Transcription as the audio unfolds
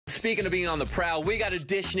speaking of being on the prowl, we got a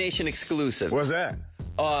Dish Nation exclusive. What's that?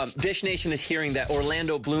 Dish Nation is hearing that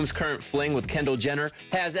Orlando Bloom's current fling with Kendall Jenner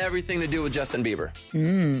has everything to do with Justin Bieber.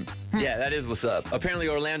 Yeah, that is what's up. Apparently,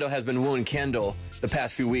 Orlando has been wooing Kendall the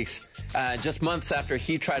past few weeks, just months after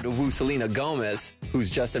he tried to woo Selena Gomez,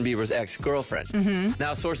 who's Justin Bieber's ex-girlfriend.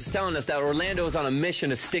 Now, sources telling us that Orlando is on a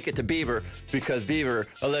mission to stick it to Bieber because Bieber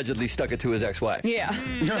allegedly stuck it to his ex-wife. Yeah.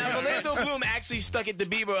 Now, if Orlando Bloom actually stuck it to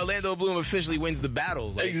Bieber, Orlando Bloom officially wins the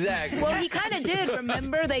battle. Like. Exactly. Well, he kind of did.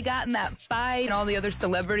 Remember, they got in that fight, and all the other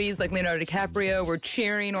celebrities like Leonardo DiCaprio were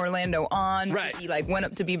cheering Orlando on. Right. He went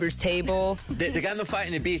up to Bieber's table. They got in the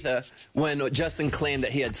fight in Ibiza when Justin claimed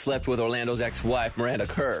that he had slept with Orlando's ex-wife, Miranda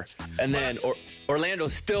Kerr. And then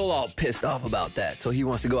Orlando's still all pissed off about that, so he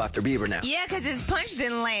wants to go after Bieber now. Yeah, because his punch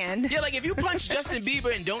didn't land. Yeah, like if you punch Justin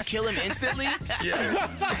Bieber and don't kill him instantly,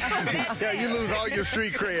 Yeah, you lose all your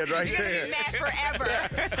street cred right You're there. gonna be mad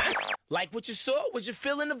forever. like what you saw, was you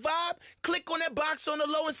feeling the vibe? Click on that box on the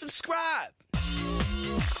low and subscribe.